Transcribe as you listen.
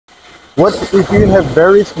What if you have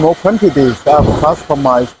very small quantities of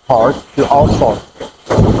customized parts to outsource?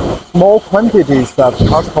 Small quantities of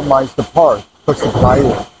customized parts per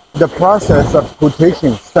supplier. The process of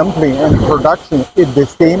quotation, sampling, and production is the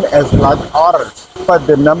same as large orders, but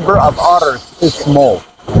the number of orders is small.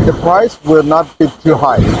 The price will not be too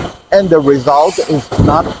high, and the result is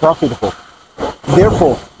not profitable.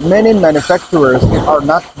 Therefore, many manufacturers are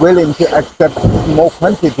not willing to accept small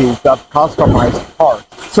quantities of customized parts.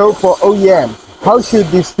 So for OEMs, how should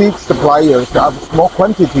they seek suppliers of small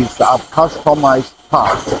quantities of customized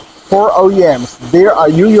parts? For OEMs, there are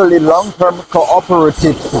usually long-term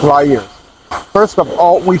cooperative suppliers. First of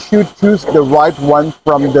all, we should choose the right one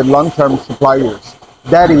from the long-term suppliers.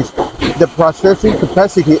 That is, the processing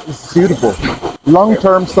capacity is suitable.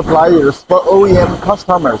 Long-term suppliers for OEM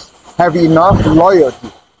customers have enough loyalty,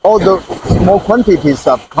 although small quantities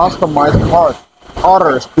of customized parts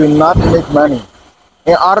orders do not make money.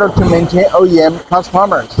 In order to maintain OEM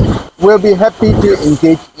customers, we'll be happy to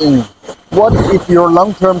engage in. What if your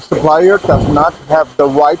long-term supplier does not have the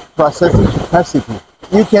right processing capacity?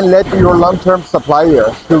 You can let your long-term supplier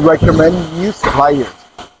to recommend new suppliers,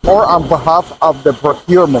 or on behalf of the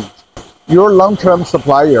procurement. Your long-term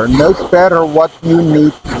supplier knows better what you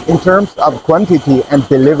need in terms of quantity and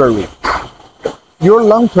delivery. Your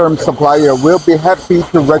long-term supplier will be happy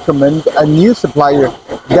to recommend a new supplier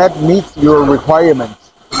that meets your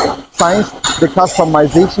requirements. Since the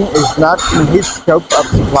customization is not in his scope of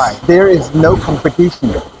supply, there is no competition.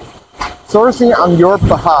 Sourcing on your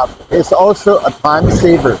behalf is also a time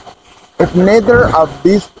saver. If neither of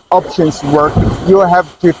these options work, you have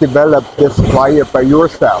to develop the supplier by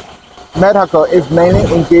yourself. Metaco is mainly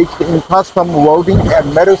engaged in custom welding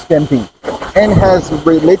and metal stamping, and has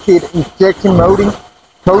related injection molding,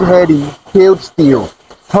 cold heading, field steel,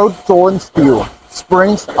 cold drawn steel,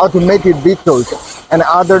 springs, automated vehicles, and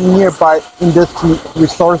other nearby industry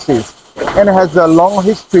resources, and has a long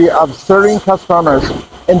history of serving customers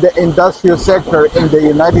in the industrial sector in the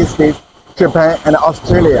United States, Japan, and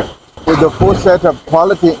Australia, with a full set of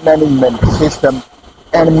quality management system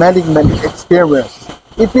and management experience.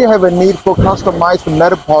 If you have a need for customized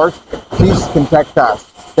metal parts, please contact us.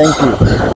 Thank you.